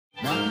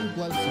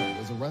Bledsoe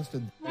was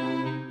arrested.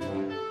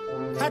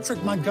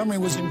 Patrick Montgomery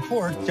was in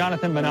court.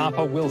 Jonathan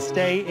Manapa will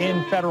stay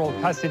in federal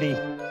custody.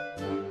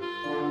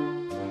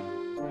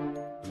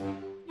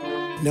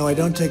 No, I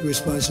don't take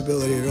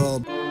responsibility at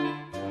all.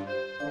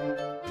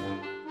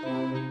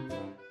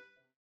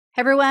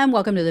 Hey everyone,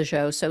 welcome to the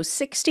show. So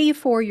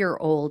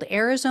 64-year-old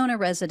Arizona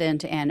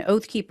resident and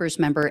Oath Keepers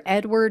member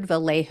Edward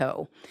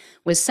Vallejo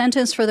was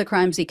sentenced for the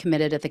crimes he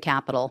committed at the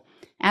Capitol.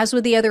 As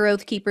with the other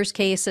Oath Keepers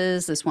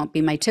cases, this won't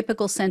be my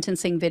typical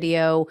sentencing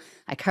video.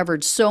 I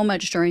covered so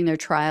much during their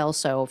trial,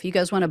 so if you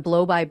guys want to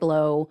blow by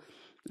blow,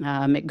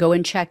 go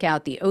and check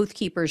out the Oath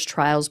Keepers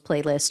Trials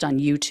playlist on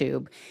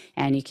YouTube,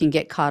 and you can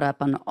get caught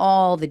up on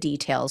all the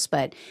details.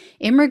 But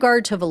in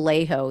regard to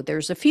Vallejo,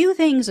 there's a few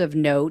things of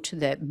note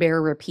that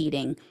bear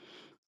repeating.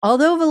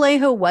 Although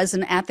Vallejo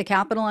wasn't at the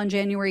Capitol on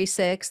January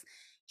 6th,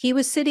 he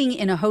was sitting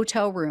in a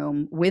hotel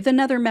room with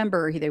another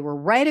member. They were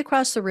right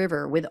across the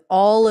river with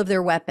all of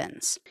their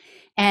weapons.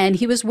 And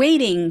he was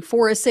waiting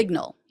for a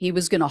signal. He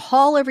was going to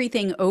haul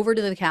everything over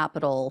to the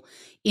Capitol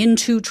in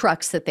 2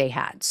 trucks that they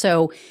had.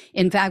 So,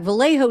 in fact,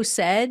 Vallejo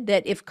said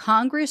that if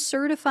Congress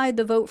certified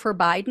the vote for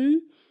Biden,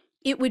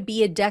 it would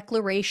be a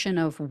declaration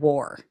of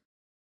war.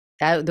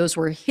 Those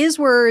were his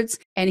words.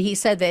 And he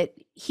said that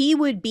he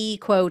would be,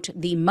 quote,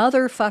 the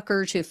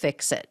motherfucker to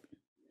fix it.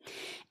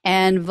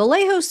 And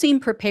Vallejo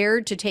seemed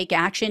prepared to take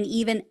action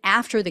even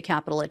after the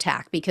Capitol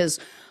attack, because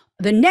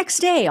the next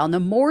day, on the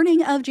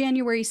morning of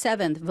January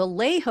 7th,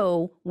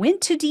 Vallejo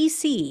went to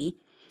D.C.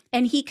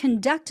 and he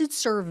conducted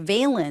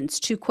surveillance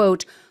to,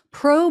 quote,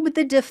 probe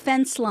the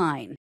defense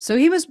line. So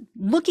he was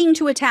looking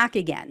to attack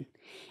again.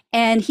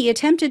 And he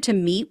attempted to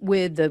meet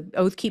with the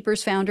Oath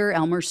Keepers founder,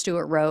 Elmer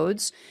Stewart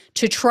Rhodes,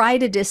 to try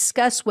to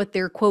discuss what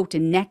their, quote,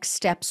 next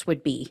steps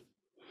would be.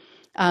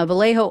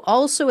 Vallejo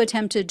also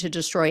attempted to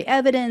destroy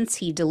evidence.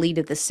 He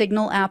deleted the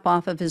Signal app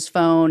off of his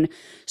phone.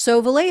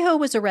 So Vallejo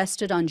was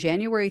arrested on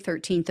January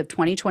 13th of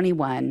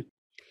 2021,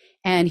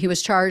 and he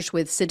was charged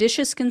with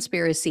seditious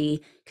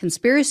conspiracy,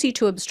 conspiracy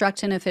to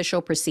obstruct an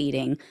official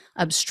proceeding,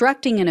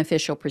 obstructing an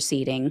official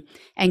proceeding,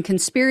 and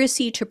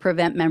conspiracy to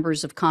prevent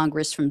members of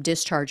Congress from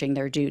discharging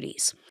their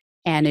duties.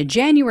 And in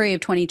January of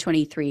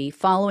 2023,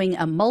 following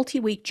a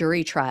multi-week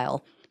jury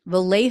trial,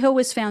 Vallejo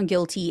was found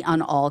guilty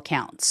on all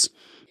counts.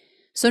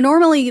 So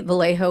normally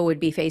Vallejo would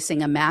be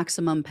facing a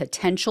maximum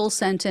potential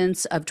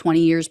sentence of 20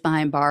 years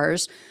behind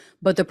bars,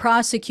 but the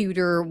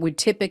prosecutor would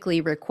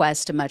typically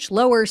request a much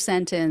lower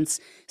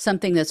sentence,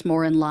 something that's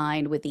more in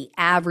line with the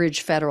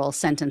average federal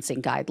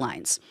sentencing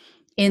guidelines.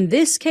 In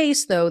this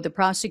case, though, the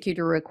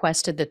prosecutor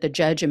requested that the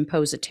judge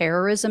impose a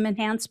terrorism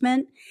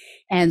enhancement,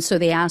 and so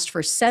they asked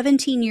for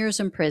 17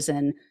 years in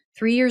prison,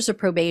 3 years of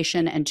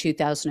probation, and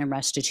 $2,000 in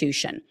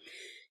restitution.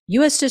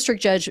 U.S. District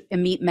Judge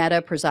Amit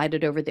Mehta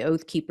presided over the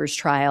Oath Keepers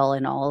trial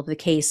in all of the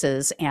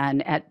cases,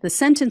 and at the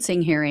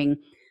sentencing hearing,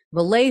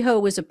 Vallejo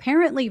was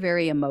apparently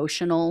very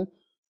emotional.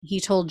 He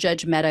told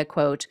Judge Mehta,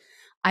 quote,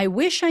 "I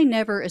wish I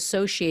never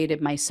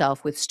associated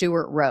myself with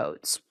Stewart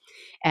Rhodes."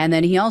 And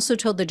then he also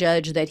told the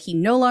judge that he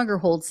no longer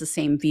holds the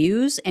same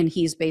views and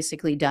he's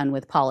basically done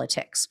with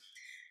politics.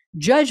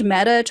 Judge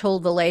Mehta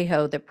told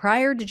Vallejo that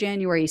prior to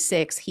January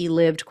 6th, he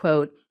lived,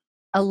 quote,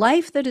 "a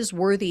life that is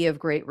worthy of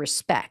great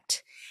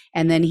respect."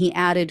 And then he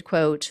added,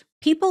 quote,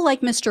 "People like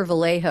Mr.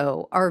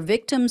 Vallejo are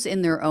victims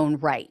in their own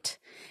right.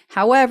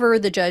 However,"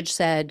 the judge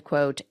said,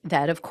 quote,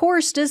 "that of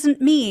course doesn't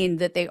mean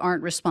that they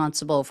aren't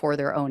responsible for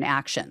their own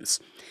actions."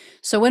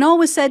 So when all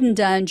was said and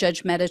done,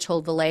 Judge Mehta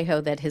told Vallejo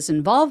that his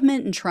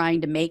involvement in trying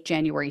to make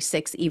January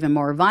 6th even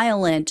more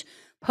violent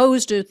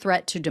posed a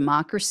threat to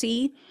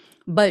democracy.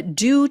 But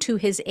due to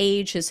his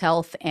age, his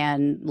health,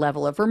 and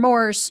level of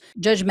remorse,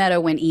 Judge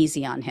Mehta went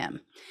easy on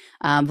him.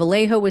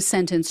 Vallejo was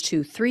sentenced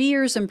to 3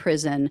 years in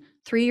prison,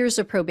 3 years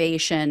of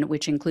probation,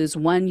 which includes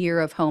 1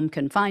 year of home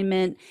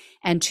confinement,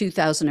 and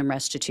 $2,000 in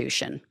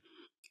restitution.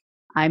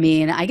 I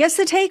mean, I guess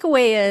the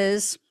takeaway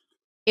is,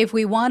 if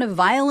we want to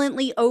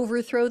violently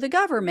overthrow the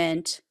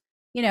government,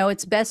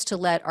 it's best to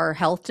let our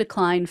health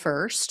decline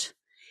first,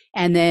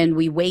 and then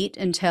we wait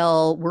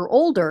until we're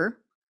older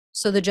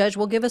so the judge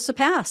will give us a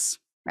pass,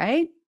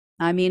 right?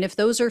 I mean, if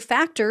those are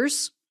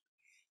factors,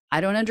 I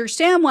don't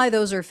understand why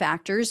those are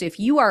factors. If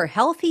you are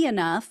healthy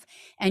enough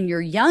and you're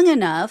young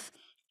enough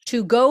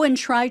to go and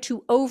try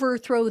to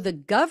overthrow the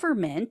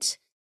government,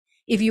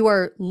 if you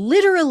are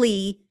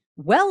literally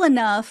well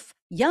enough,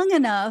 young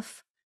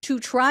enough to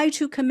try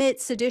to commit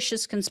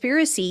seditious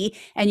conspiracy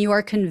and you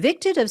are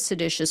convicted of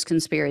seditious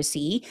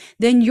conspiracy,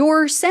 then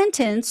your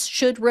sentence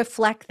should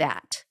reflect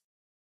that.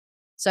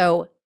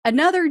 So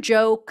another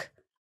joke.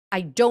 I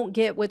don't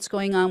get what's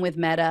going on with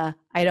Mehta.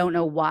 I don't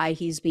know why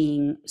he's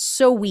being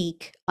so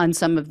weak on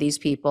some of these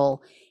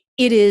people.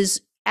 It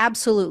is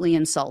absolutely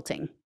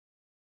insulting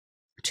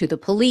to the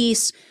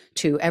police,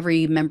 to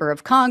every member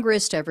of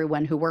Congress, to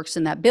everyone who works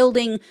in that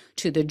building,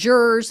 to the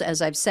jurors,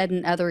 as I've said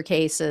in other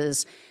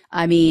cases.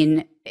 I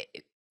mean,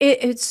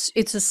 it's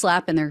a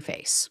slap in their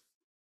face.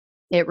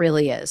 It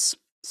really is.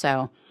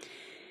 So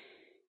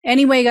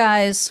anyway,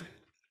 guys,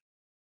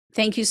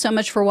 Thank you so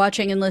much for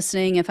watching and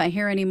listening. If I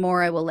hear any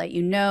more, I will let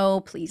you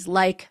know. Please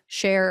like,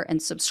 share,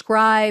 and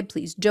subscribe.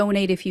 Please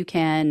donate if you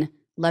can.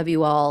 Love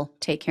you all.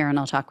 Take care, and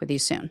I'll talk with you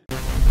soon.